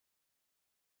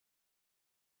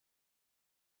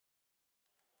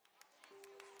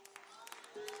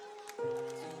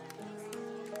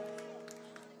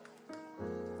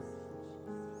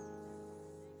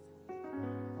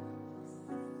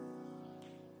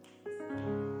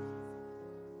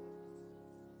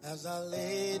As I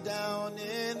lay down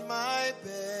in my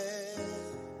bed,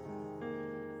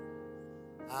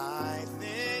 I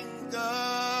think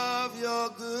of your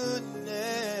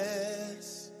goodness,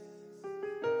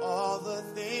 all the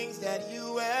things that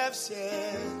you have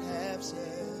said,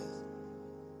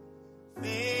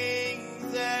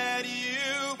 things that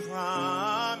you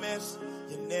promised.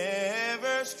 You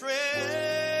never strayed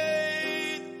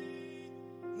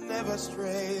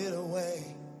away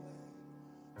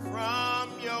from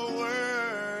your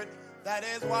word. That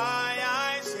is why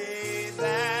I say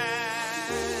that.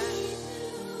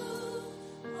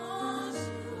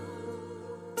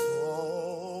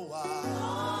 Oh, I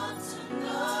want to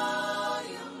know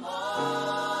you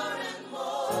more and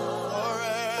more,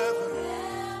 forever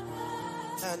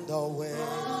and always.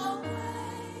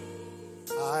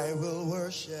 I will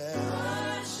worship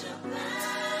and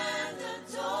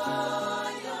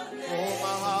adore your name.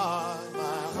 Oh,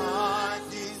 my heart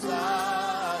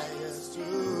desires to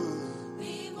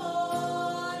be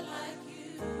more like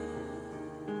you.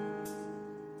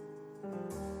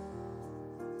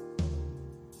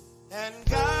 And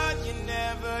God, you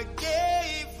never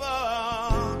gave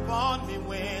up on me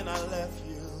when I left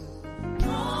you.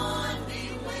 On me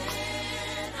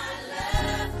when I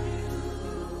left you.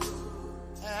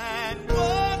 And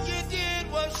what you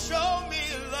did was show me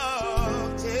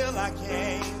love till I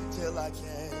came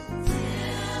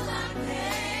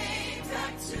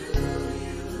back to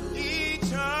you.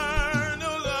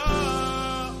 Eternal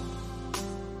love,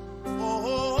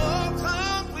 oh,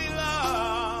 complete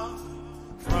love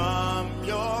from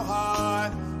your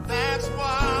heart. That's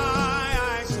why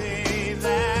I say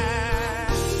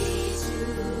that.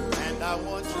 And I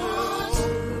want you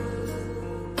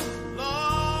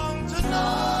long to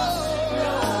know.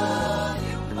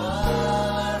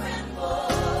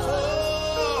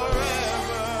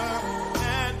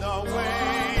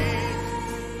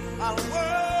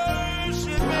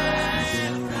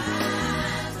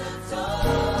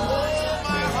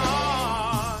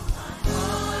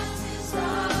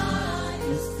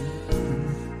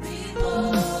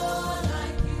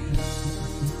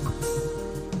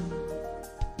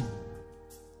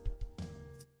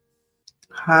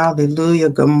 Hallelujah.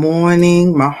 Good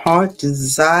morning. My heart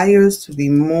desires to be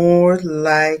more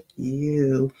like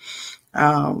you.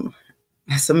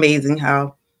 It's amazing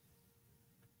how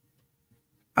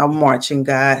our marching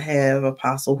God have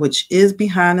Apostle, which is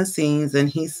behind the scenes, and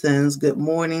he sends good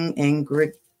morning and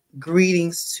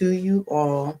greetings to you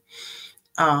all.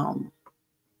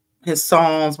 His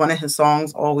songs, one of his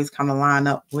songs always kind of line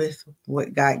up with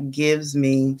what God gives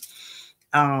me.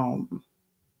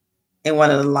 And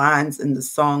one of the lines in the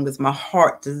song is, my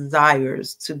heart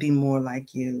desires to be more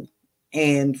like you.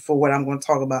 And for what I'm going to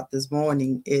talk about this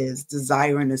morning is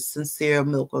desiring the sincere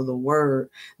milk of the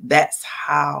word. That's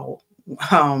how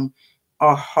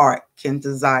our heart can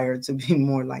desire to be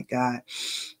more like God.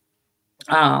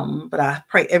 But I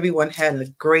pray everyone had a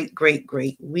great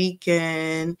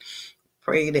weekend.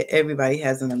 Pray that everybody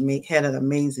had an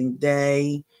amazing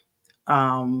day.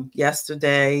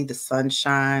 Yesterday, the sun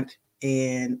shined.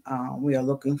 And we are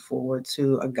looking forward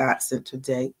to a God-centered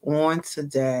day on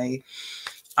today.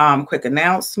 Quick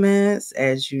announcements.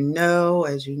 As you know,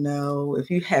 if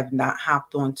you have not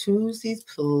hopped on Tuesdays,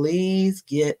 please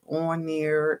get on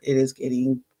there. It is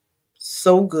getting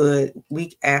so good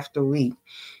week after week.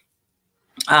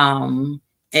 And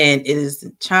it is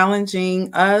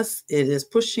challenging us. It is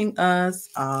pushing us.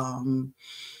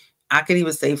 I could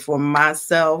even say for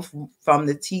myself, from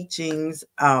the teachings,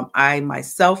 I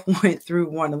myself went through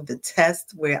one of the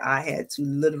tests where I had to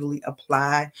literally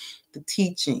apply the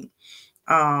teaching.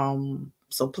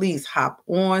 So please hop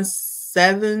on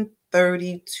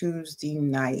 7:30 Tuesday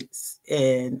nights,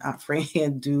 and our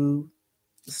friend do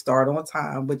start on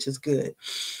time, which is good.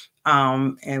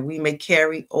 And we may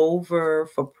carry over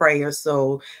for prayer.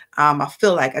 So I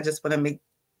feel like I just want to make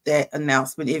that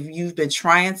announcement. If you've been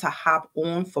trying to hop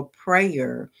on for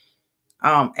prayer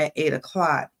at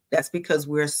 8:00, that's because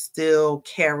we're still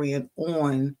carrying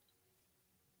on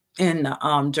in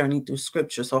the Journey Through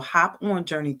Scripture. So hop on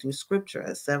Journey Through Scripture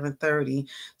at 7:30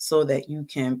 so that you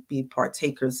can be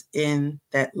partakers in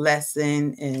that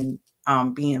lesson and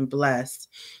being blessed.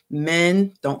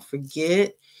 Men, don't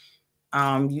forget,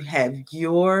 you have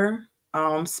your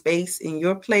space in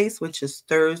your place, which is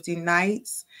Thursday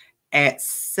nights at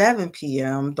 7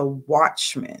 p.m., the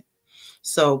Watchman.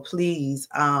 So please,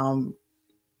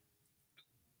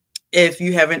 if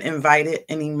you haven't invited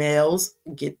any males,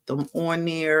 get them on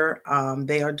there.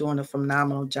 They are doing a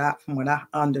phenomenal job from what I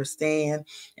understand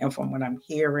and from what I'm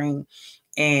hearing.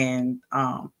 And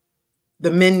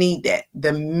The men need that.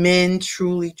 The men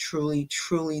truly, truly,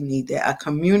 truly need that. A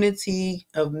community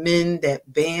of men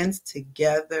that bands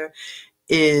together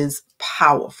is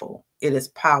powerful. It is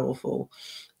powerful.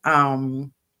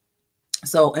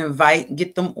 So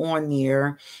get them on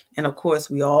there. And of course,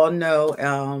 we all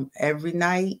know every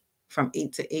night from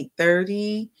 8 to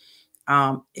 8:30,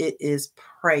 it is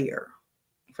prayer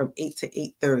from 8 to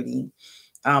 8:30,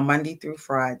 Monday through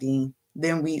Friday.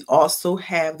 Then we also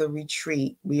have the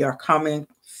retreat. We are coming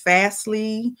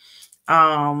fastly.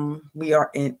 We are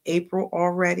in April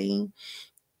already.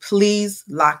 Please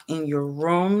lock in your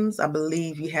rooms. I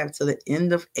believe you have to the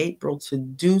end of April to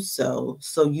do so.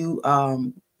 So you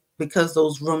because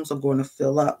those rooms are going to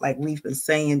fill up. Like we've been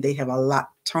saying, they have a lot of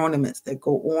tournaments that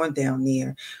go on down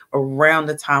there around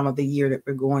the time of the year that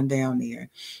we're going down there.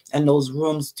 And those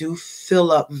rooms do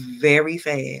fill up very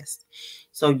fast.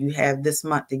 So you have this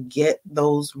month to get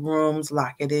those rooms,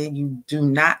 lock it in. You do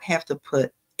not have to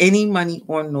put any money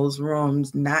on those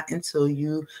rooms, not until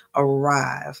you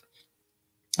arrive.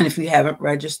 And if you haven't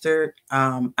registered,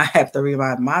 I have to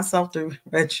remind myself to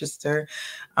register.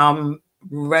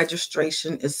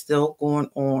 Registration is still going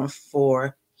on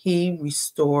for He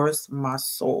Restores My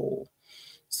Soul.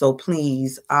 So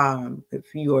please,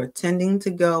 if you are intending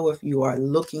to go, if you are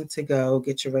looking to go,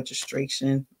 get your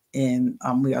registration. And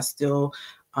we are still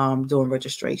doing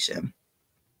registration.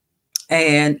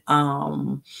 And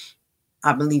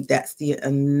I believe that's the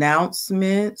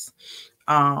announcements.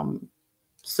 We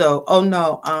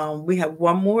have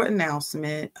one more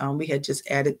announcement. We had just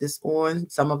added this on.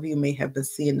 Some of you may have been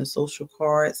seeing the social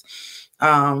cards.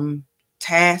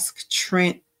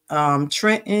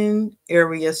 Trenton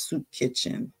Area Soup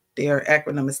Kitchen. Their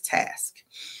acronym is TASK.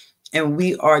 And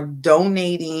we are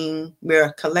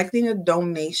collecting a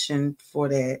donation for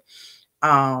that.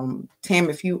 Tam,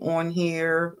 if you on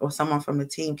here or someone from the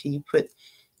team, can you put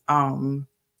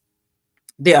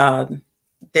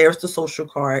there's the social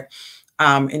card.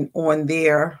 And on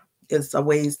there is a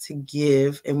ways to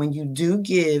give. And when you do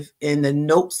give, in the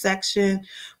note section,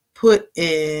 put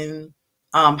in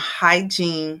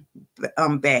hygiene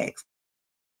bags.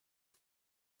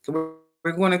 So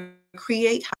we're going to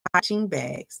create hygiene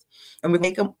bags, and we're going to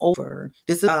make them over.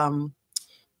 This is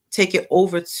take it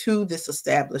over to this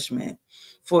establishment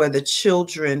for the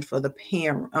children, for the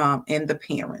parent, and the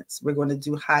parents. We're going to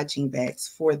do hygiene bags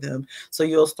for them. So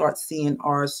you'll start seeing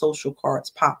our social cards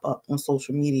pop up on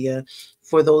social media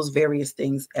for those various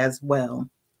things as well.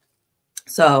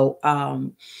 So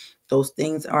those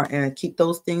things are, and keep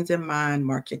those things in mind.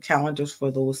 Mark your calendars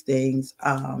for those things.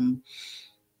 We're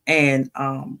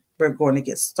going to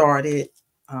get started.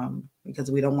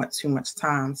 Because we don't want too much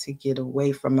time to get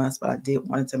away from us. But I did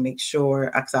want to make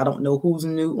sure, because I don't know who's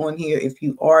new on here. If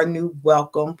you are new,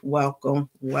 welcome, welcome,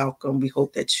 welcome. We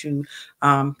hope that you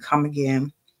come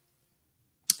again.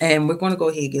 And we're going to go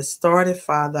ahead and get started.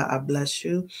 Father, I bless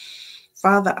you.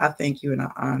 Father, I thank you and I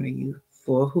honor you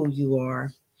for who you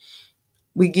are.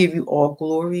 We give you all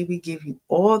glory. We give you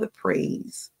all the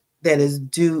praise that is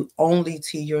due only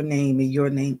to your name and your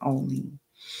name only.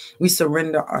 We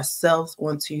surrender ourselves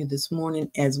onto you this morning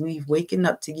as we've waken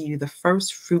up to give you the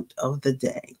first fruit of the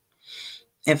day.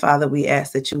 And Father, we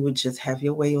ask that you would just have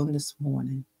your way on this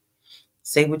morning.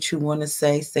 Say what you want to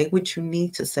say what you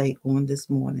need to say on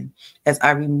this morning as I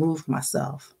remove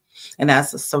myself and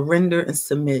as I surrender and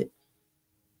submit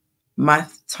my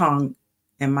tongue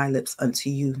and my lips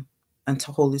unto you,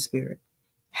 unto Holy Spirit.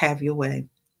 Have your way.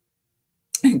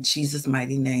 In Jesus'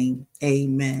 mighty name,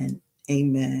 amen.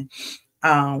 Amen.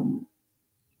 I'm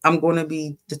going to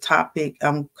be the topic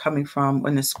I'm coming from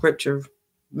in the scripture,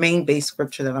 main base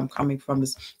scripture that I'm coming from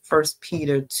is 1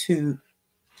 Peter 2,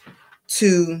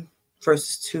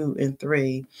 verses 2 and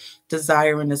 3,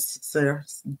 desiring the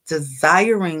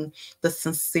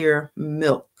sincere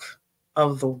milk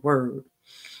of the word.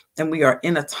 And we are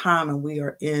in a time and we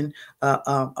are in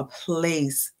a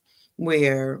place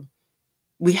where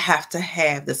we have to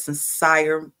have the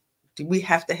sincere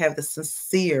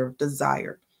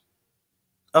desire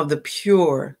of the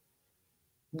pure,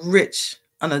 rich,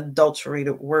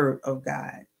 unadulterated word of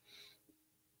God.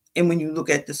 And when you look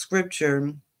at the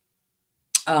scripture,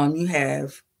 you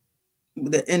have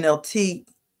the NLT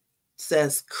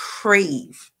says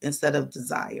crave instead of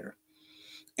desire.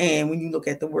 And when you look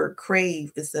at the word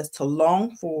crave, it says to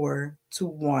long for, to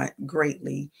want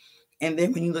greatly. And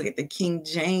then when you look at the King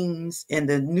James and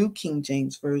the New King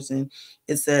James Version,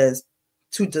 it says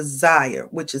to desire,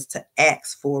 which is to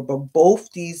ask for. But both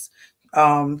these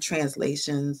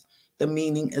translations, the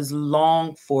meaning is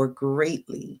long for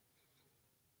greatly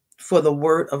for the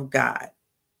word of God.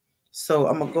 So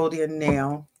I'm going to go there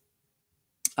now.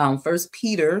 1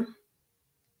 Peter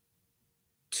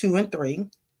 2 and 3.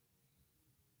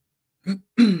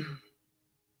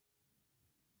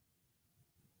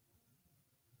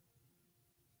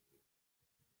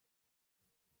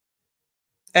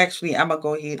 Actually, I'm going to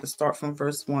go ahead and start from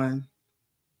verse 1.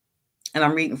 And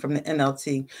I'm reading from the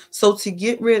NLT. So to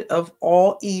get rid of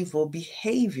all evil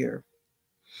behavior,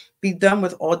 be done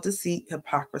with all deceit,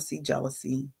 hypocrisy,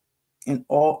 jealousy, and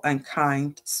all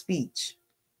unkind speech.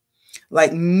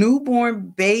 Like newborn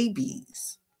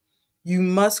babies, you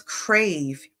must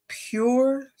crave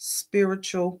pure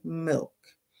spiritual milk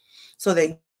so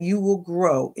that you will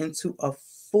grow into a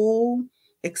full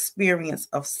experience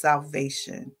of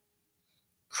salvation.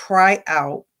 Cry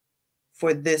out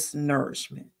for this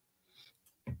nourishment.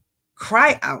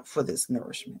 Cry out for this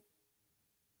nourishment.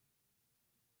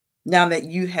 Now that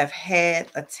you have had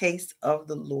a taste of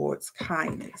the Lord's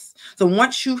kindness. So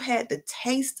once you've had the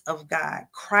taste of God,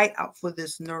 cry out for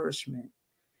this nourishment.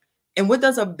 And what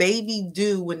does a baby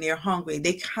do when they're hungry?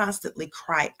 They constantly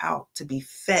cry out to be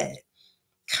fed.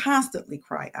 Constantly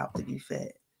cry out to be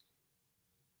fed.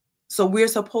 So we're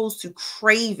supposed to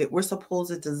crave it. We're supposed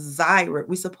to desire it.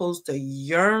 We're supposed to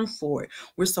yearn for it.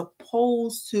 We're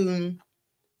supposed to,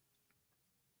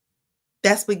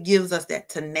 that's what gives us that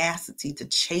tenacity to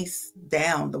chase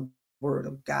down the word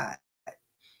of God.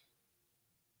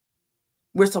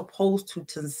 We're supposed to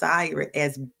desire it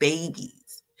as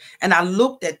babies. And I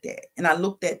looked at that, and I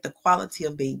looked at the quality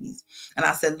of babies, and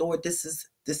I said, Lord, this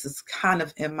is kind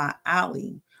of in my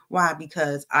alley. Why?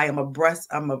 Because I'm a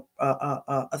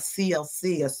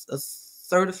CLC, a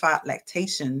certified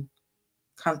lactation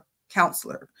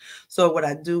counselor. So what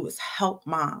I do is help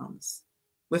moms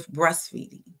with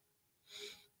breastfeeding.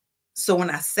 So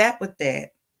when I sat with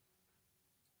that,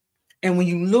 and when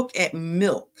you look at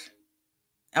milk,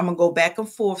 I'm going to go back and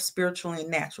forth spiritually and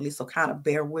naturally, so kind of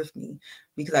bear with me,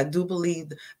 because I do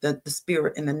believe that the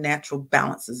spirit and the natural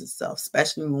balances itself,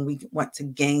 especially when we want to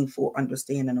gain full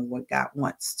understanding of what God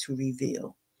wants to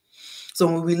reveal. So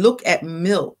when we look at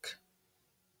milk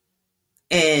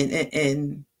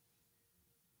and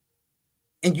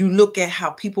you look at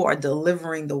how people are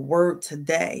delivering the word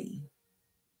today,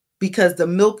 because the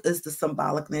milk is the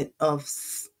symbolicness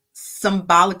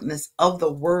of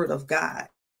the word of God.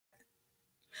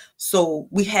 So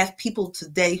we have people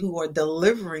today who are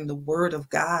delivering the word of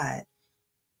God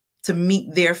to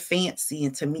meet their fancy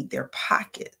and to meet their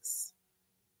pockets.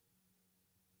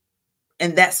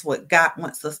 And that's what God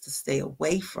wants us to stay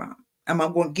away from. And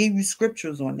I'm going to give you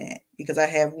scriptures on that, because I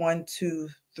have 1, 2,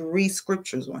 3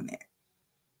 scriptures on that.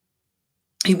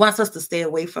 He wants us to stay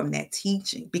away from that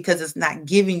teaching, because it's not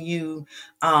giving you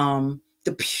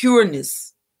the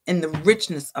pureness and the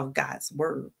richness of God's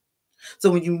word.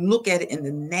 So when you look at it in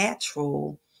the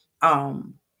natural,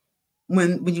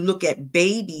 when you look at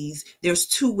babies, there's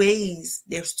 2 ways,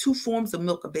 there's 2 forms of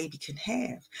milk a baby can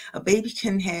have. A baby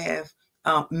can have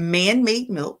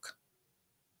man-made milk,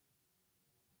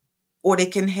 or they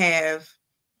can have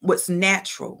what's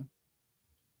natural,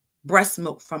 breast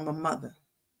milk from a mother.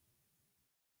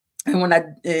 And when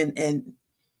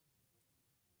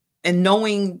and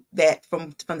knowing that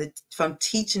from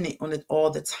teaching it on it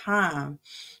all the time,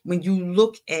 when you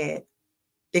look at,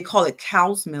 they call it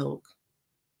cow's milk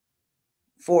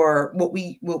for what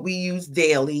we use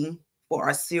daily for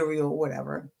our cereal or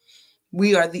whatever.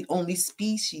 We are the only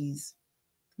species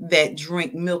that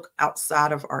drink milk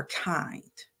outside of our kind.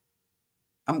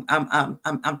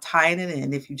 I'm tying it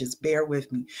in, if you just bear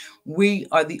with me. We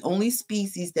are the only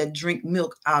species that drink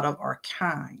milk out of our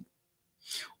kind.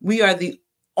 We are the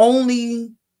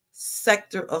only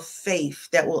sector of faith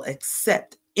that will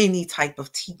accept any type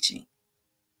of teaching.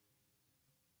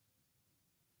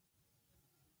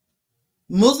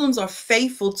 Muslims are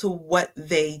faithful to what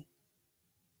they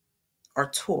are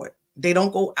taught. They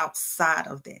don't go outside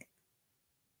of that.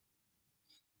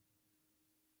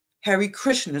 Hare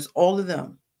Krishnas, all of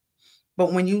them.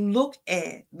 But when you look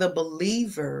at the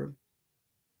believer,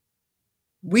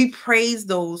 we praise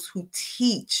those who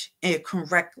teach it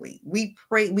correctly. We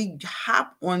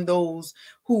hop on those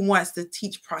who wants to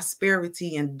teach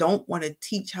prosperity and don't want to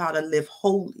teach how to live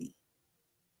holy.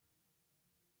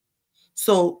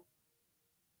 So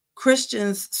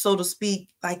Christians, so to speak,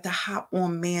 like to hop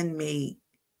on man-made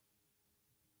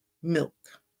milk.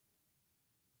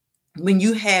 When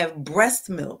you have breast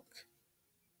milk,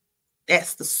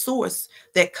 that's the source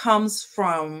that comes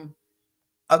from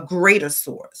a greater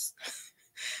source.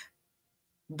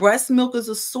 Breast milk is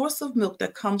a source of milk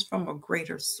that comes from a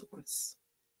greater source.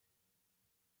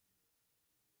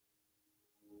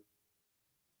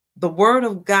 The word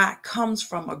of God comes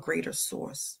from a greater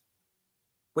source,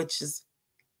 which is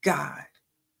God.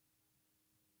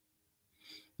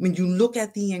 When you look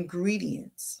at the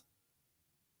ingredients,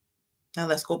 now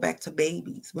let's go back to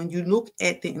babies. When you look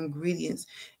at the ingredients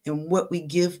and what we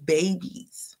give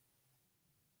babies,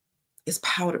 it's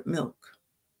powdered milk.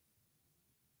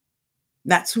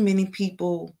 Not too many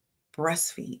people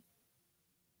breastfeed.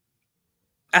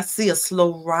 I see a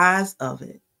slow rise of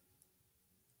it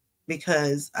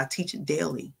because I teach it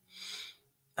daily.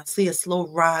 I see a slow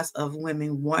rise of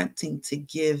women wanting to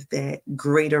give that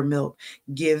greater milk,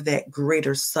 give that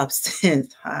greater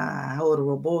substance,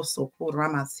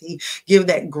 give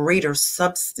that greater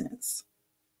substance,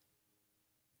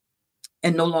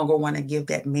 and no longer want to give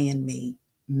that man-made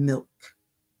milk.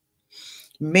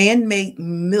 Man-made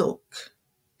milk,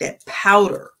 that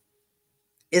powder,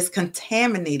 is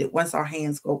contaminated once our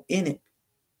hands go in it,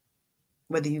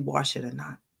 whether you wash it or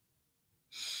not.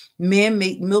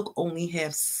 Man-made milk only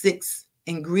have 6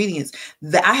 ingredients.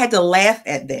 I had to laugh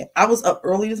at that. I was up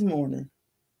early this morning.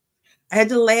 I had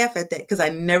to laugh at that because I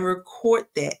never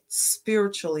caught that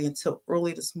spiritually until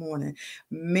early this morning.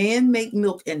 Man-made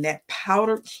milk in that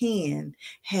powdered can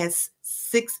has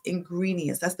 6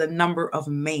 ingredients. That's the number of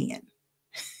man.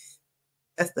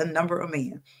 That's the number of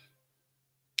man.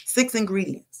 6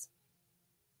 ingredients.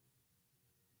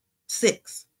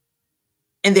 6.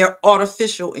 And they're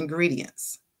artificial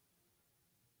ingredients.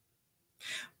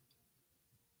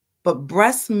 But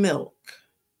breast milk,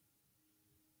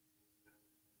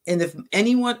 and if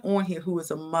anyone on here who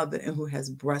is a mother and who has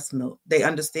breast milk, they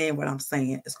understand what I'm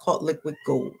saying. It's called liquid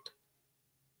gold.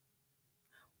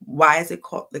 Why is it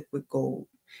called liquid gold?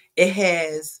 It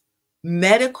has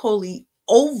medically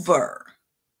over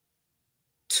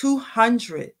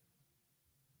 200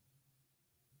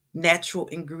 natural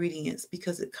ingredients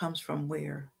because it comes from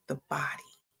where? The body.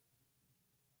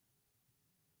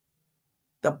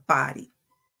 The body.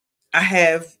 I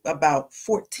have about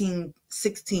 14,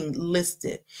 16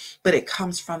 listed, but it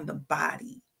comes from the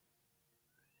body.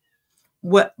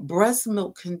 What breast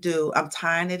milk can do, I'm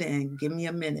tying it in, give me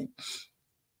a minute.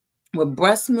 What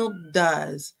breast milk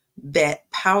does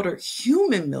that powdered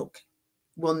human milk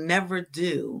will never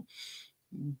do,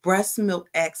 breast milk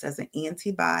acts as an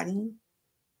antibody,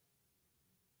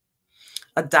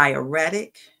 a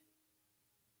diuretic.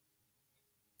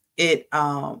 It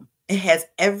has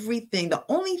everything. The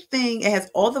only thing, it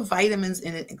has all the vitamins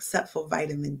in it except for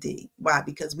vitamin D. Why?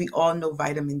 Because we all know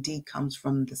vitamin D comes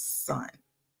from the sun.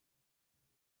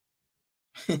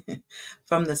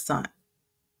 From the sun.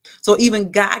 So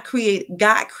even God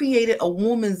created a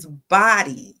woman's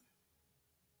body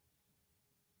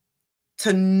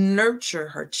to nurture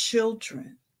her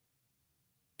children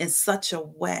in such a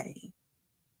way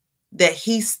that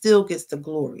he still gets the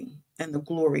glory and the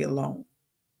glory alone.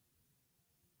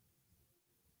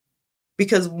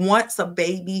 Because once a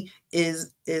baby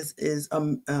is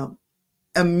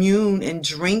immune and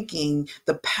drinking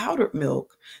the powdered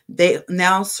milk, they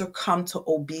now succumb to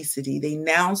obesity. They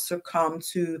now succumb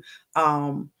to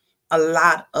a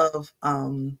lot of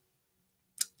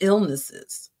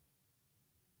illnesses,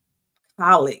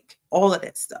 colic, all of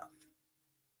that stuff.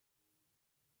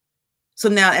 So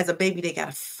now as a baby, they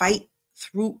got to fight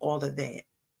through all of that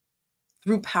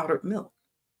through powdered milk.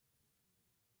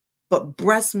 But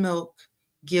breast milk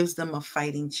gives them a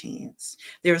fighting chance.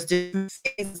 There's different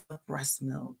phases of breast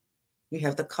milk. You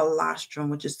have the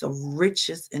colostrum, which is the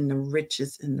richest and the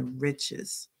richest and the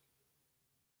richest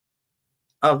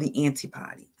of the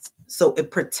antibodies. So it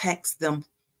protects them.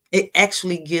 It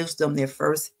actually gives them their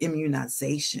first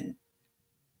immunization.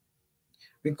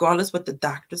 Regardless what the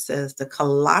doctor says, the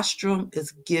colostrum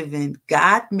is given.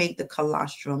 God made the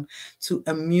colostrum to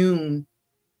immune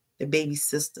the baby's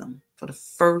system for the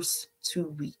first 2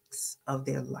 weeks of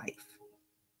their life.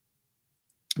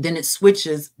 Then it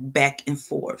switches back and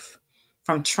forth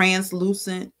from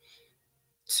translucent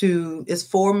to, it's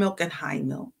fore milk and high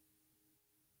milk.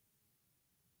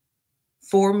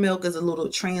 Fore milk is a little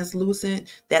translucent.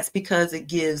 That's because it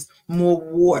gives more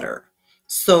water.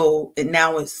 So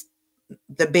now it's,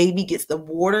 the baby gets the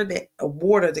water that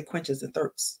quenches the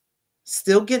thirst.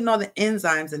 Still getting all the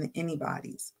enzymes and the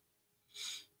antibodies.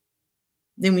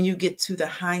 Then when you get to the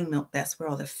high milk, that's where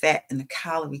all the fat and the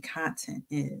calorie content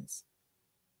is.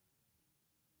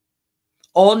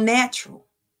 All natural.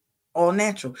 All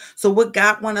natural. So what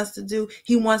God wants us to do,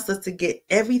 he wants us to get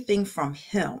everything from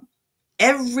him.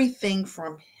 Everything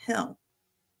from him.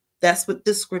 That's what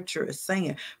this scripture is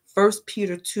saying. 1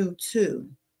 Peter 2:2.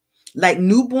 Like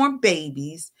newborn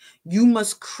babies, you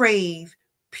must crave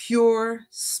pure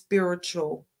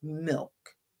spiritual milk.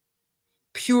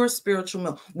 Pure spiritual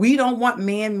milk. We don't want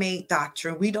man-made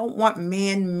doctrine. We don't want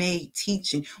man-made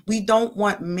teaching. We don't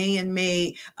want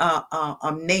man-made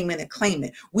naming and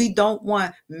claiming. We don't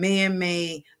want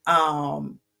man-made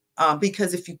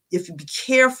because if you be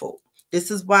careful, this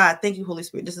is why, thank you, Holy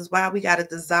Spirit. This is why we got to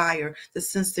desire the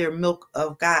sincere milk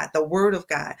of God, the word of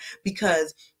God,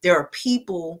 because there are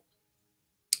people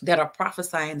that are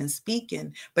prophesying and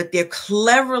speaking, but they're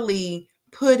cleverly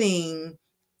putting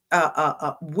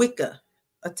Wicca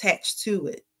attached to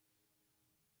it.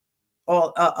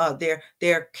 Or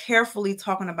they're carefully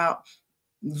talking about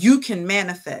you can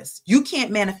manifest. You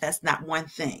can't manifest not one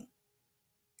thing.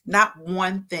 Not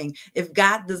one thing. If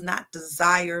God does not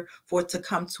desire for it to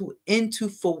come into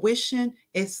fruition,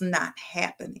 it's not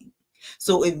happening.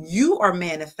 So if you are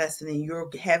manifesting and you're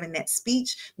having that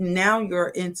speech, now you're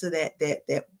into that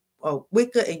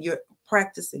Wicca, and you're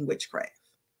practicing witchcraft.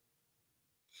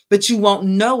 But you won't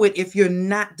know it if you're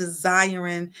not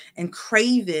desiring and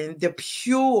craving the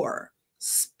pure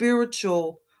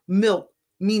spiritual milk,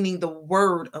 meaning the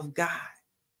word of God.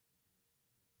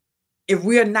 If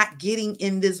we are not getting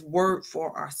in this word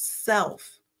for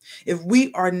ourselves, if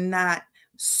we are not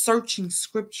searching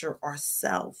scripture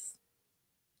ourselves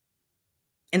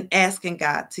and asking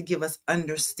God to give us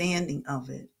understanding of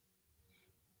it,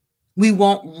 we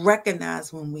won't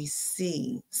recognize when we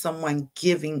see someone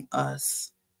giving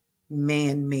us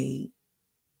man-made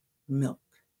milk.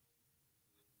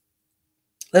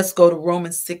 Let's go to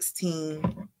Romans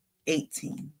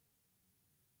 16:18.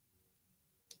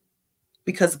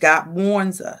 Because God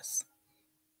warns us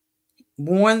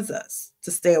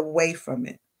to stay away from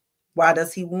it. Why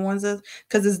does he warn us?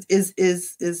 Because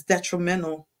it's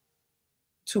detrimental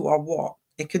to our walk.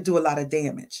 It could do a lot of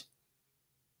damage.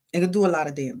 It could do a lot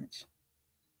of damage.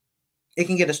 It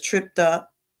can get us tripped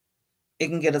up. It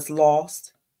can get us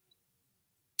lost.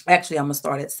 Actually, I'm going to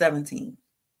start at 17.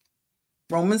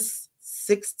 Romans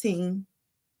 16.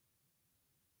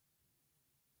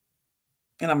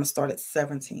 And I'm going to start at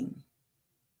 17.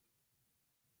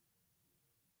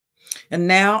 And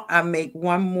now I make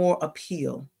one more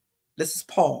appeal. This is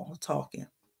Paul talking.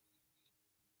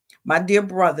 My dear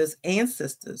brothers and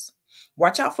sisters,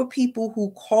 watch out for people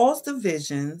who cause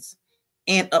divisions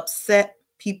and upset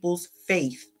people's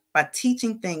faith by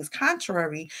teaching things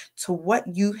contrary to what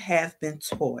you have been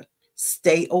taught.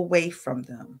 Stay away from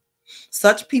them.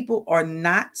 Such people are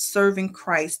not serving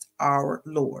Christ our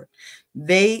Lord.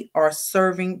 They are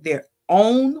serving their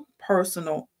own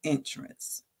personal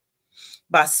interests.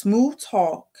 By smooth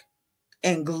talk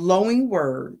and glowing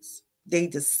words, they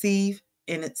deceive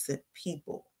innocent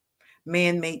people.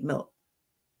 Man-made milk.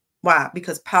 Why?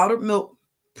 Because powdered milk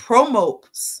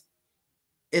promotes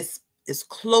it's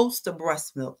close to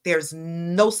breast milk. There's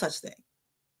no such thing.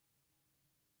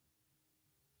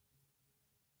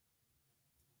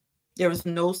 There is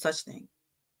no such thing.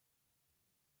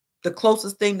 The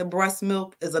closest thing to breast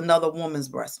milk is another woman's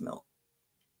breast milk.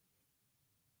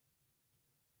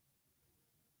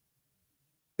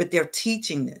 But they're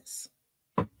teaching this.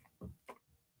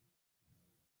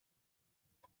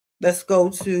 Let's go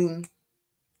to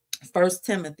 1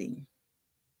 Timothy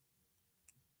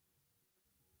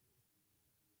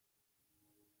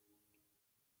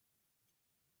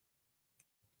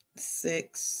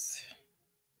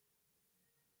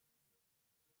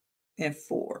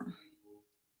 6:4.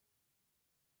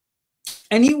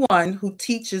 Anyone who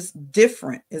teaches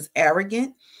different is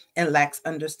arrogant and lacks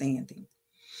understanding.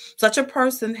 Such a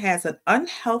person has an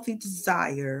unhealthy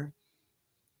desire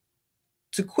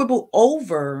to quibble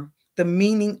over the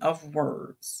meaning of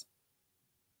words.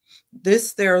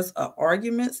 There's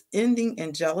arguments ending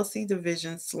in jealousy,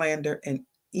 division, slander, and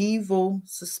evil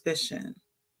suspicion.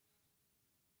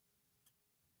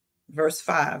 Verse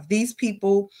 5, these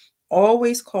people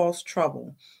always cause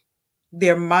trouble.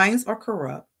 Their minds are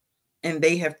corrupt, and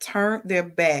they have turned their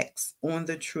backs on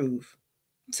the truth.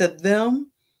 To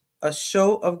them, a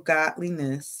show of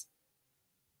godliness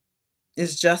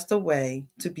is just a way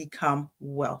to become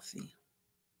wealthy.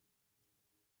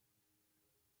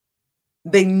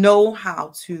 They know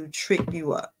how to trick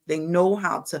you up. They know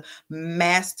how to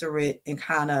master it and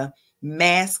kind of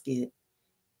mask it.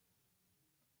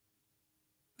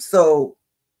 So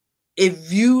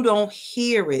if you don't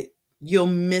hear it, you'll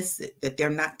miss it, that they're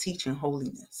not teaching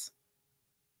holiness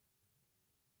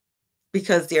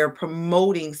because they're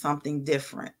promoting something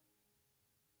different.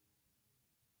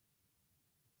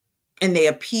 And they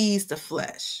appease the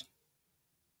flesh.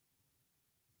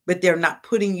 But they're not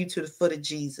putting you to the foot of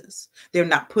Jesus. They're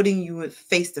not putting you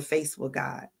face to face with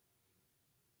God.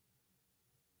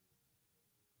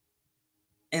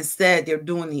 Instead, they're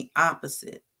doing the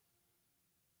opposite.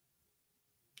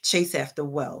 chase after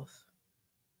wealth,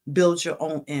 build your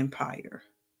own empire,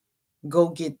 go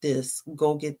get this,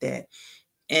 go get that.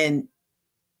 And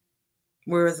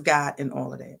where is God in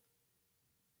all of that?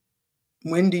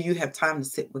 When do you have time to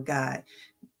sit with God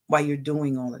while you're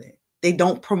doing all of that? They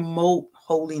don't promote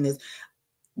holiness.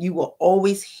 You will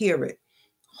always hear it.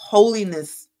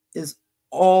 Holiness is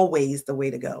always the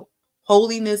way to go.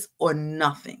 Holiness or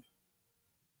nothing.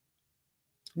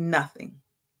 Nothing.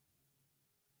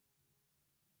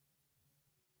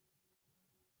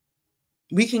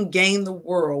 We can gain the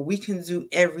world. We can do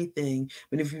everything.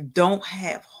 But if you don't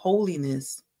have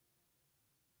holiness,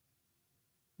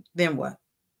 then what?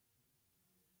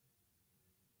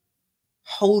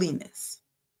 Holiness.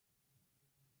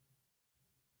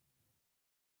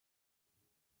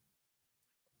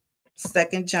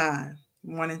 2 John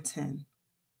 1 and 10.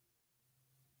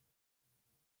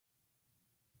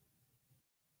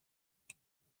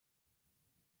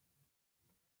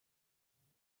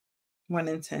 1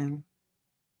 and 10.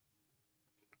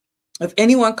 If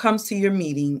anyone comes to your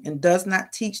meeting and does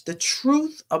not teach the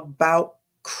truth about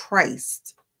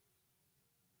Christ,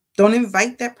 don't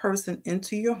invite that person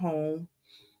into your home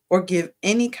or give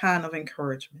any kind of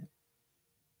encouragement.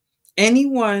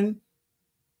 Anyone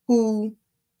who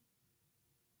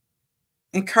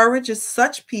encourages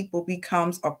such people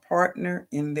becomes a partner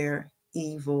in their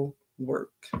evil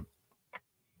work.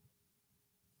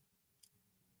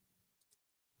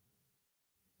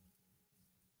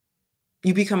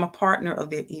 You become a partner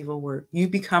of their evil work. You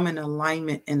become in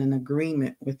alignment and an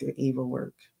agreement with their evil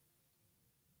work.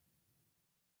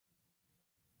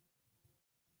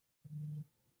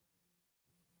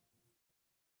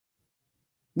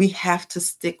 We have to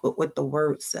stick with what the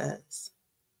word says.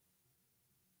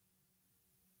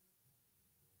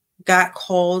 God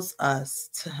calls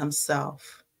us to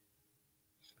himself.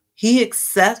 He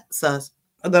accepts us,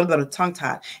 a little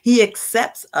tongue-tied. He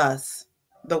accepts us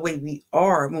the way we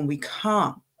are when we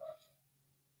come.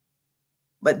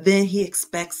 But then he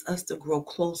expects us to grow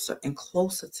closer and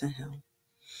closer to him.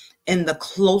 And the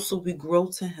closer we grow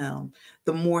to him,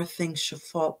 the more things should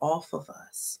fall off of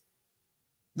us.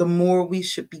 The more we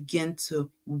should begin to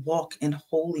walk in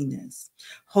holiness.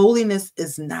 Holiness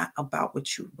is not about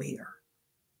what you wear.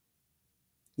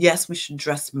 Yes, we should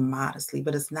dress modestly,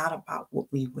 but it's not about what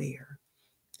we wear.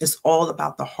 It's all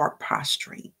about the heart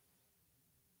prostrate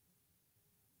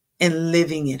and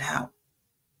living it out.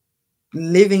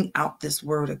 Living out this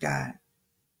word of God.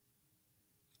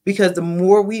 Because the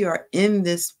more we are in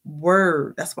this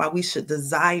word, that's why we should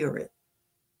desire it.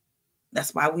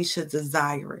 That's why we should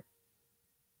desire it.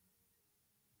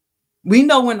 We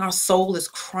know when our soul is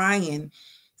crying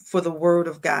for the word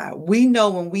of God. We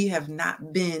know when we have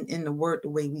not been in the word the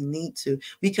way we need to,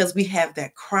 because we have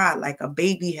that cry, like a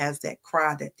baby has that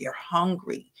cry that they're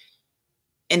hungry.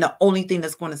 And the only thing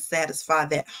that's going to satisfy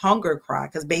that hunger cry,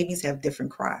 because babies have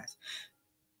different cries,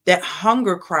 that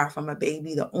hunger cry from a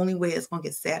baby, the only way it's going to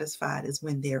get satisfied is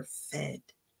when they're fed.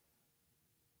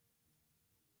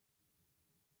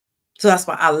 So that's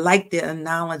why I like the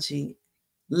analogy.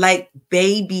 Like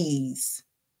babies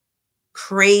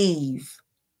crave,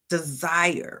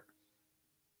 desire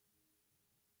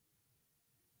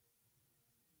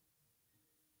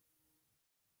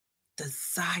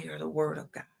the word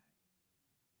of God.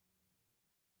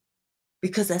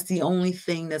 Because that's the only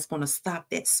thing that's going to stop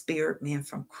that spirit man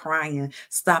from crying,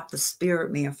 stop the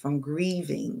spirit man from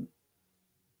grieving.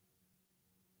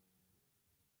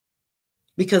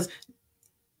 Because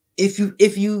if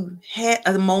you had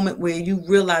a moment where you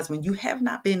realize when you have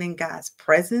not been in God's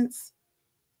presence,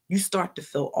 you start to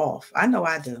feel off. I know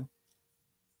I do.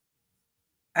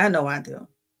 I know I do.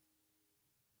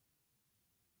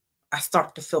 I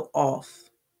start to feel off.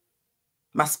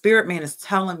 My spirit man is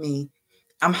telling me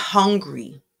I'm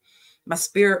hungry. My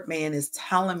spirit man is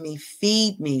telling me,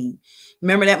 feed me.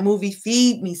 Remember that movie,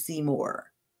 Feed Me, Seymour?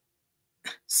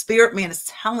 Spirit man is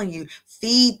telling you,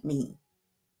 feed me.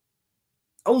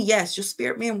 Oh, yes, your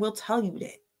spirit man will tell you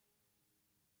that.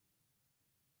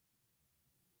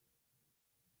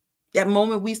 That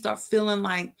moment we start feeling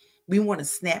like we want to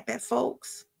snap at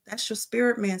folks, that's your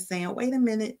spirit man saying, wait a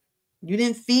minute, you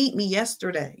didn't feed me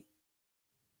yesterday.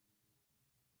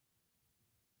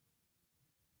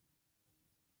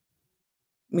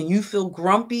 When you feel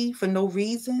grumpy for no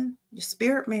reason, your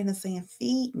spirit man is saying,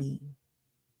 feed me.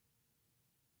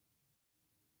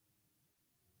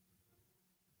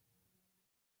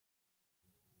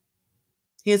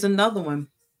 Here's another one.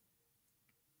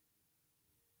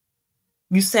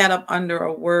 You sat up under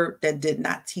a word that did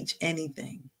not teach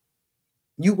anything.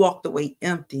 You walked away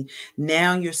empty.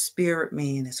 Now your spirit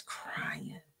man is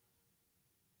crying.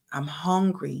 I'm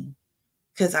hungry.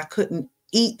 because I couldn't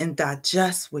eat and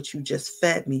digest what you just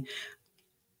fed me.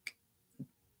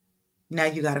 Now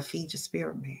you got to feed your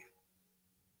spirit, man.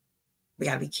 We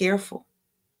got to be careful.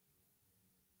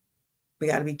 We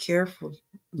got to be careful.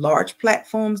 Large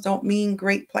platforms don't mean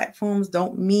great platforms,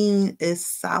 don't mean it's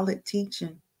solid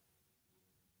teaching.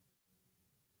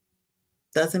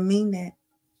 Doesn't mean that.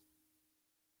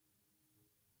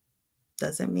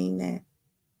 Doesn't mean that.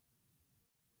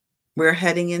 We're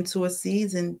heading into a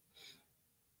season.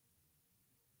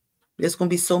 There's going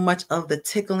to be so much of the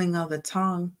tickling of the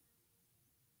tongue.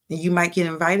 And you might get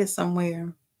invited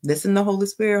somewhere. Listen to Holy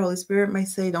Spirit. Holy Spirit may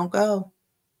say, don't go.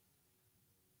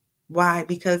 Why?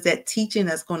 Because that teaching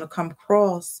that's going to come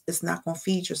across, it's not going to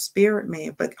feed your spirit,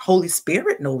 man. But Holy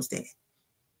Spirit knows that.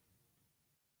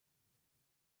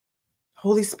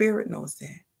 Holy Spirit knows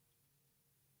that.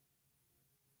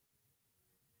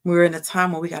 We're in a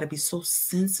time where we got to be so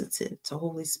sensitive to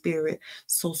Holy Spirit,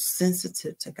 so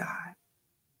sensitive to God.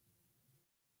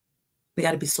 We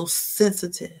got to be so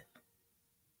sensitive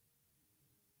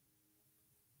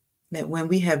that when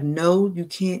we have no, you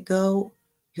can't go,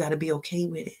 you got to be okay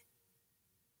with it.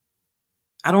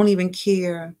 I don't even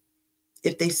care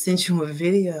if they sent you a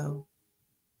video.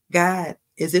 God,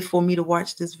 is it for me to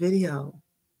watch this video?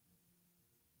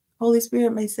 Holy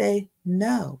Spirit may say,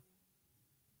 no.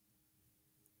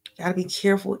 Got to be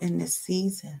careful in this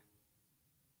season.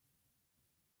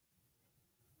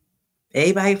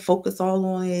 Everybody focus all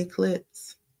on the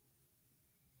eclipse.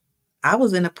 I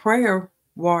was in a prayer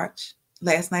watch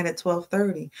last night at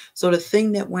 12:30. So the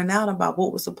thing that went out about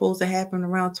what was supposed to happen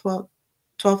around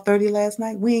 12:30 last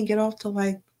night, we didn't get off till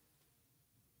like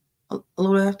a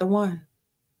little after 1.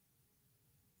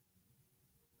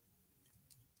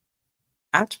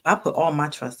 I put all my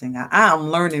trust in God.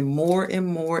 I'm learning more and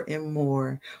more and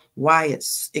more why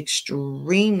it's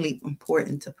extremely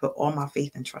important to put all my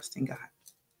faith and trust in God.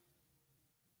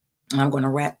 And I'm going to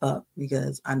wrap up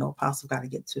because I know Apostle got to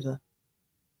get to the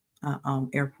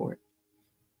airport.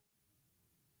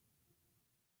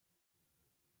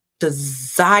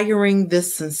 Desiring the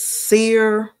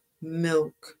sincere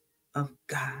milk of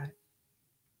God.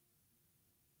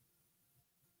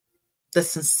 The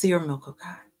sincere milk of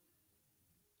God.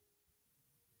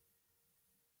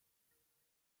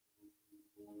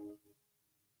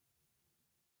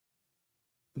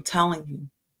 I'm telling you,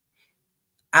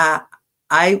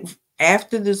 I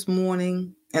after this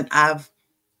morning, and I've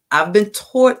been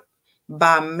taught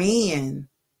by man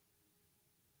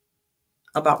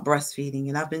about breastfeeding,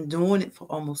 and I've been doing it for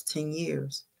almost 10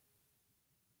 years.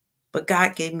 But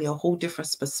God gave me a whole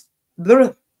different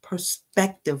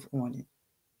perspective on it.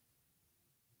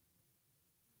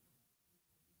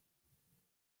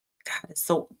 God is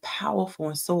so powerful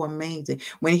and so amazing.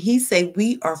 When he said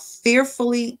we are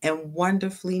fearfully and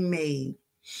wonderfully made,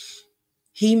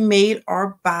 he made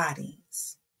our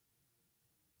bodies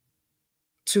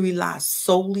to rely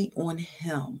solely on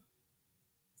him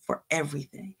for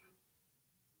everything.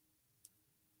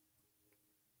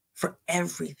 For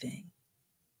everything.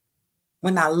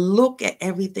 When I look at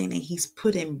everything that he's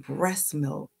put in breast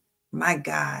milk, my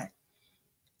God,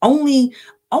 only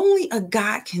a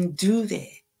God can do that.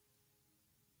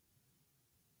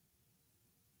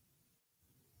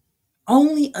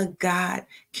 Only a God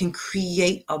can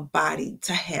create a body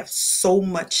to have so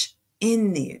much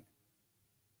in there.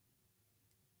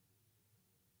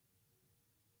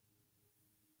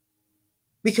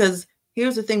 Because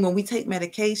here's the thing, when we take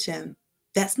medication,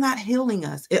 that's not healing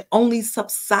us. It only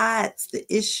subsides the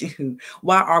issue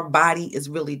while our body is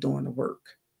really doing the work.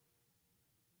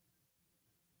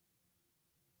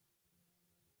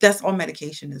 That's all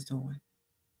medication is doing.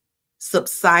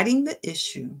 Subsiding the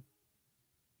issue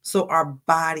so our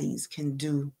bodies can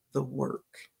do the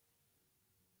work.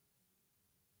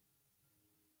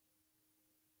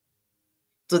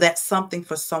 So that's something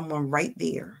for someone right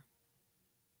there.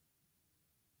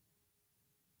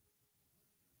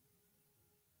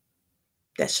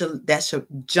 That should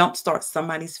jumpstart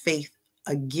somebody's faith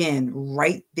again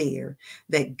right there,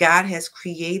 that God has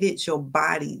created your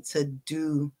body to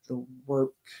do the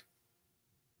work.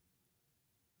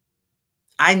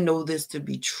 I know this to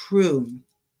be true.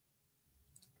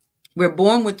 We're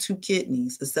born with 2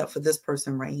 kidneys, except for this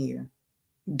person right here.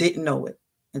 Didn't know it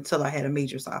until I had a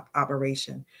major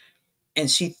operation. And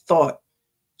she thought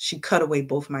she cut away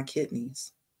both my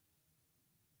kidneys.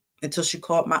 Until she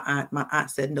called my aunt. My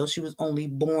aunt said, no, she was only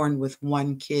born with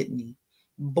 1 kidney.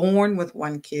 Born with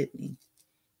 1 kidney.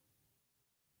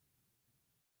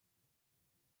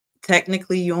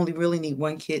 Technically, you only really need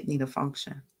 1 kidney to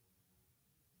function.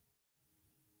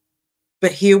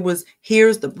 But here was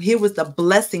the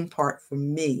blessing part for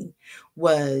me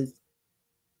was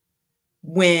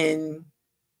When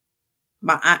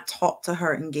my aunt talked to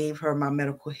her and gave her my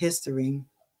medical history,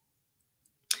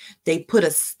 they put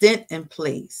a stent in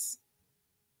place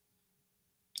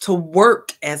to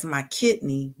work as my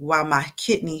kidney while my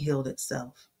kidney healed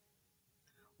itself.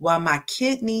 While my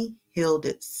kidney healed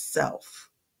itself,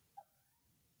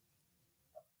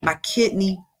 my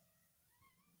kidney,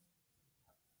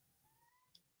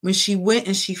 when she went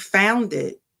and she found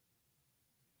it,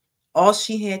 all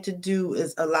she had to do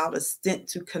is allow the stent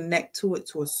to connect to it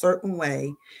to a certain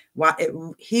way while it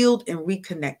healed and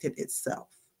reconnected itself.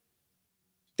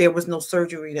 There was no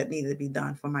surgery that needed to be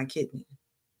done for my kidney.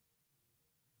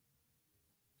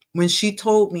 When she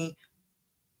told me,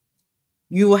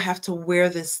 you will have to wear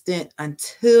this stent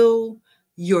until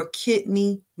your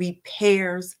kidney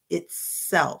repairs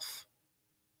itself.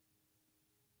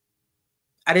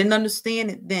 I didn't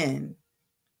understand it then,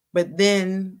 but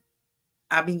then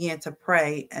I began to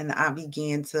pray and I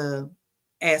began to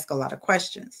ask a lot of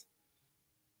questions.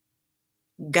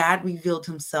 God revealed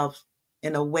himself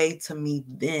in a way to me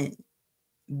then.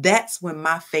 That's when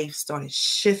my faith started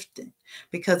shifting,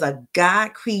 because a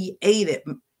God created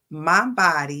my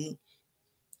body.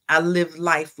 I lived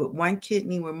life with one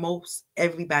kidney where most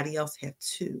everybody else had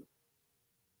two.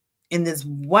 And this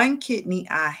one kidney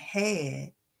I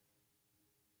had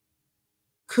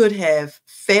could have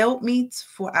failed me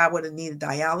for I would have needed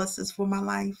dialysis for my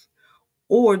life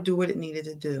or do what it needed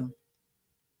to do.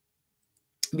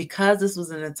 Because this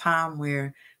was in a time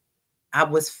where I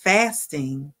was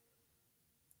fasting,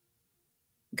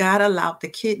 God allowed the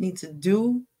kidney to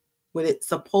do what it's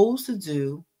supposed to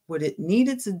do, what it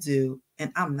needed to do,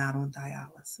 and I'm not on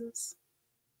dialysis.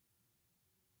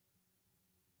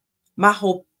 My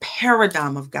whole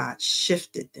paradigm of God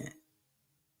shifted then.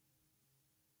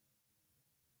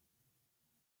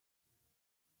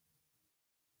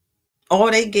 All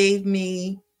they gave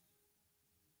me,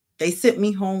 they sent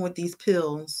me home with these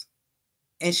pills.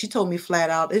 And she told me flat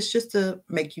out, it's just to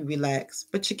make you relax,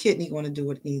 but your kidney going to do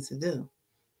what it needs to do.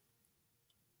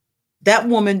 That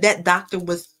woman, that doctor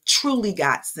was truly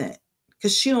God sent,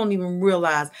 because she don't even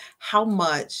realize how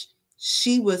much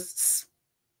she was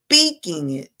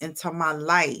speaking it into my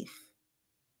life.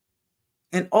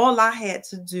 And all I had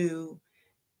to do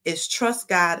is trust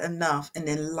God enough and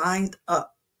then lined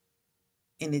up,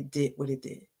 and it did what it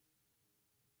did.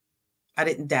 I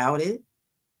didn't doubt it.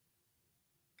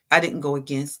 I didn't go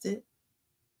against it.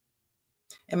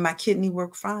 And my kidney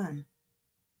worked fine.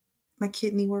 My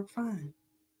kidney worked fine.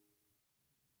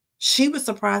 She was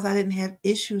surprised I didn't have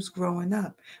issues growing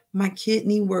up. My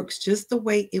kidney works just the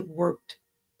way it worked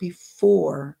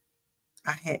before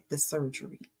I had the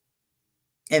surgery.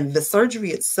 And the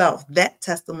surgery itself, that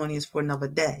testimony is for another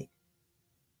day.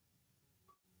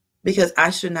 Because I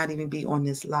should not even be on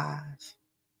this live.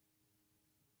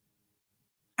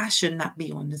 I should not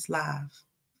be on this live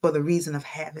for the reason of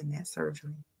having that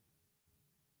surgery.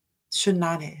 Should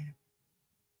not have.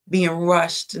 Being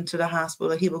rushed into the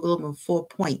hospital, hemoglobin 4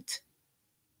 point.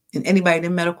 And anybody in the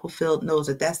medical field knows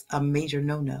that that's a major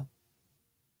no-no.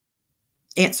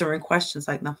 Answering questions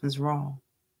like nothing's wrong.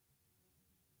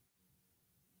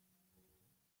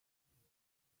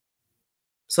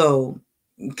 So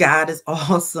God is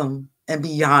awesome and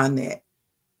beyond that.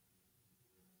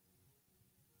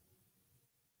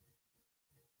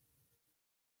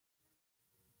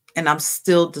 And I'm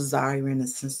still desiring the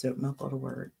sincere milk of the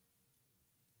word.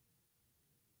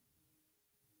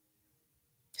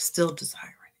 Still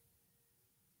desiring it.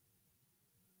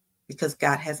 Because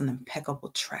God has an impeccable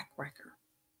track record.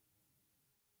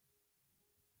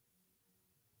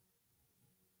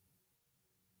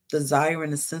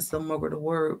 Desiring the sincere milk of the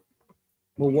word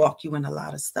will walk you in a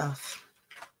lot of stuff.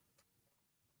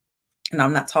 And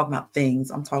I'm not talking about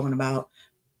things. I'm talking about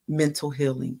mental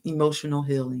healing, emotional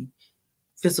healing,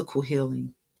 physical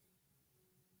healing,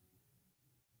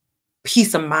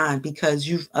 peace of mind, because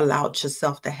you've allowed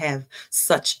yourself to have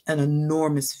such an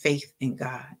enormous faith in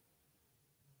God.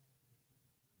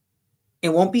 It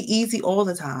won't be easy all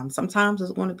the time. Sometimes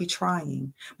it's going to be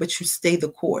trying, but you stay the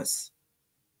course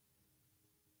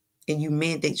and you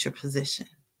mandate your position.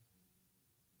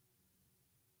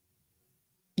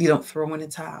 You don't throw in the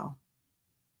towel.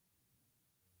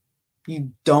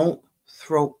 You don't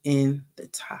throw in the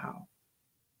towel.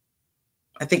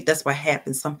 I think that's what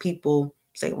happens. Some people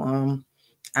say, well,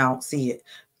 I don't see it.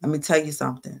 Let me tell you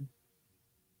something.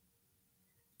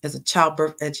 As a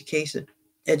childbirth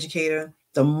educator,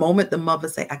 the moment the mother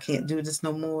say, I can't do this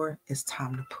no more, it's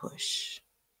time to push.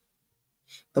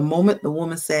 The moment the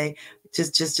woman say,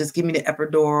 just give me the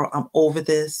epidural, I'm over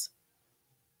this,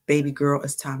 baby girl,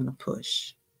 it's time to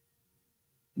push.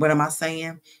 What am I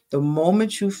saying? The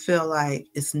moment you feel like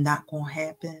it's not going to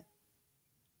happen,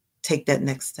 take that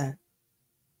next step.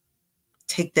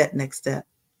 Take that next step.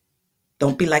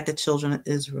 Don't be like the children of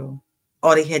Israel.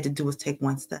 All they had to do was take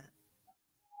one step.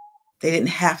 They didn't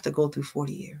have to go through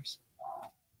 40 years.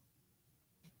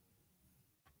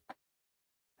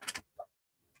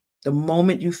 The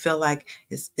moment you feel like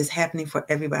it's happening for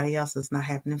everybody else, it's not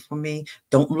happening for me,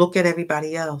 don't look at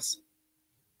everybody else,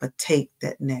 but take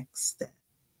that next step.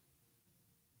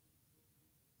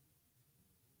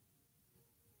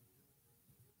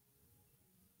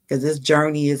 Because this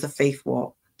journey is a faith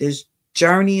walk. This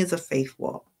journey is a faith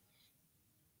walk.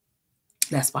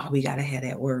 That's why we got to have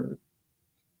that word.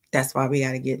 That's why we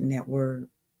got to get in that word.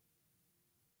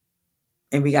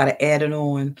 And we got to add it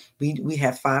on. We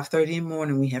have 5:30 in the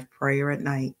morning. We have prayer at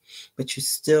night. But you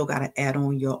still got to add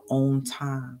on your own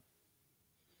time.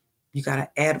 You got to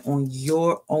add on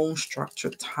your own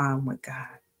structured time with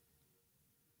God.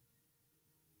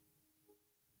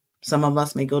 Some of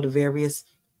us may go to various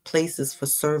places for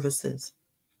services.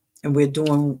 And we're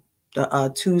doing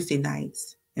the Tuesday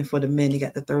nights. And for the men, you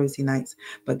got the Thursday nights.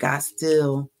 But God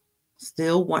still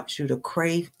wants you to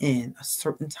crave in a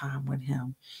certain time with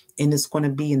him. And it's going to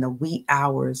be in the wee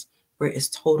hours where it's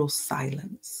total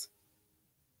silence.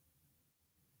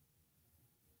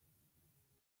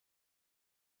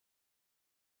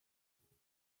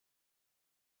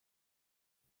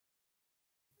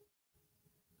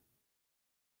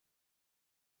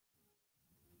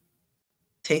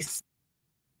 Taste.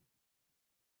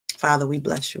 Father, we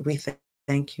bless you. We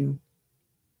thank you.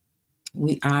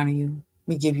 We honor you.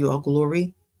 We give you all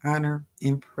glory, honor,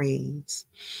 and praise.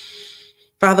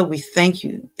 Father, we thank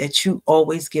you that you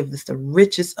always give us the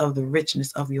richest of the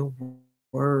richness of your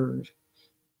word.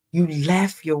 You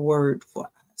left your word for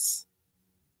us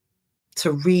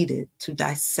to read it, to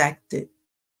dissect it,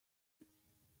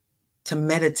 to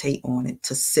meditate on it,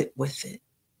 to sit with it.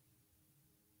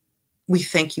 We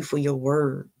thank you for your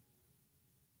word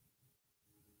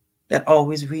that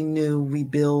always renew,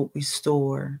 rebuild,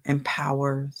 restore,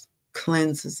 empowers,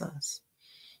 cleanses us,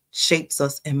 shapes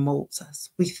us, and molds us.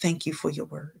 We thank you for your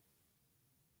word.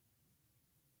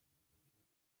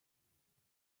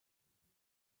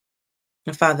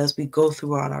 And Father, as we go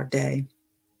throughout our day,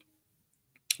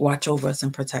 watch over us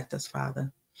and protect us,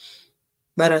 Father.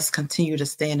 Let us continue to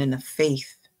stand in the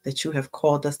faith that you have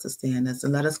called us to stand as,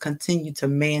 and let us continue to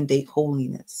mandate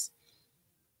holiness,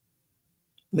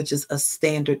 which is a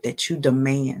standard that you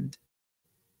demand.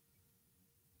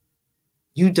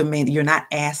 You demand, you're not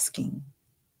asking.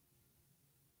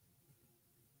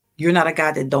 You're not a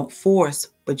God that don't force,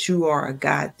 but you are a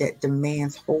God that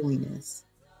demands holiness.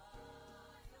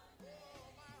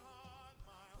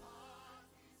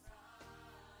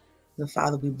 So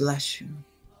Father, we bless you.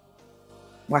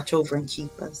 Watch over and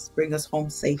keep us. Bring us home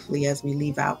safely as we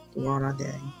leave out throughout our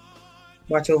day.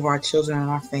 Watch over our children and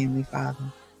our family,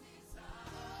 Father.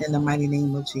 In the mighty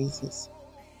name of Jesus.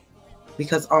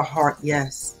 Because our heart,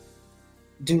 yes,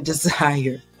 do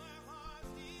desire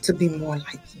to be more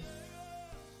like you.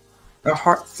 Our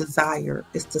heart's desire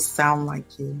is to sound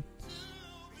like you.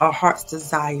 Our heart's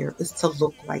desire is to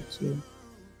look like you.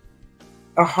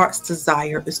 Our heart's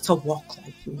desire is to walk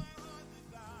like you.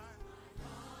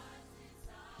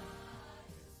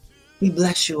 We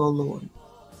bless you, O Lord.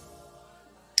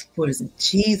 For it is in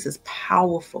Jesus'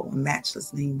 powerful and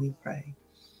matchless name we pray.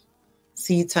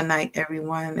 See you tonight,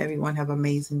 everyone. Everyone have an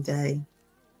amazing day.